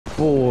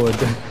bored.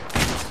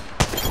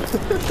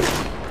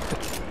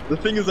 The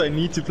thing is, I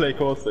need to play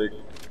Caustic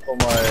for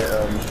my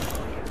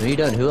No, you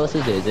don't. Who else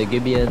is it? Is it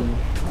Gibby and...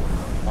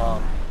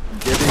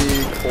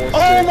 Gibby, Caustic.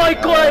 Oh my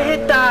god, I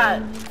hit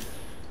that!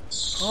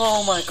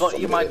 Oh my god,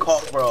 eat my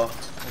cock, bro.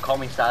 And call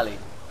me Sally.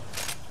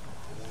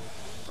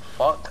 The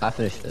fuck? I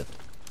finished it.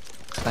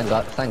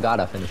 Thank God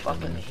I finished it,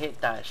 Fucking man.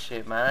 hit that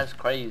shit, man. That's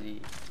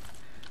crazy.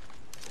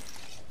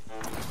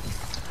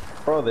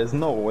 Bro, there's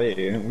no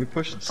way. We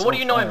pushed it So what do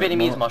you know in far.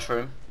 Vietnamese, No.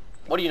 Mushroom?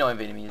 What do you know in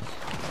Vietnamese?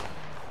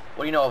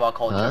 What do you know about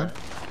culture? Huh?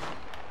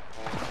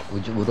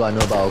 What do I know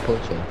about our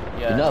culture?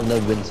 Yeah. You know I've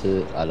never been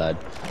to... I lied.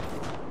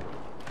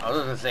 I was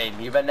gonna say,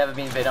 you've never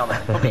been in Vietnam,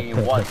 like, probably you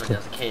once when you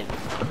was a kid.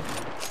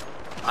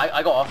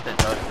 I got often,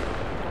 though.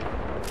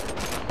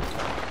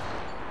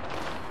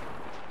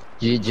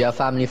 Do you have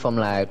family from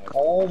like...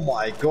 Oh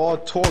my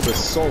god, Torb is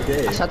so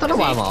gay. Actually, I don't know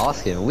why I'm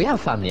asking. We have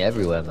family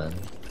everywhere, man.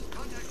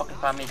 Fucking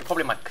family,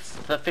 probably my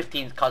the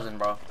 15th cousin,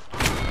 bro.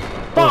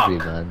 Probably,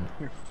 Fuck! man.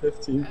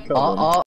 15 cousin.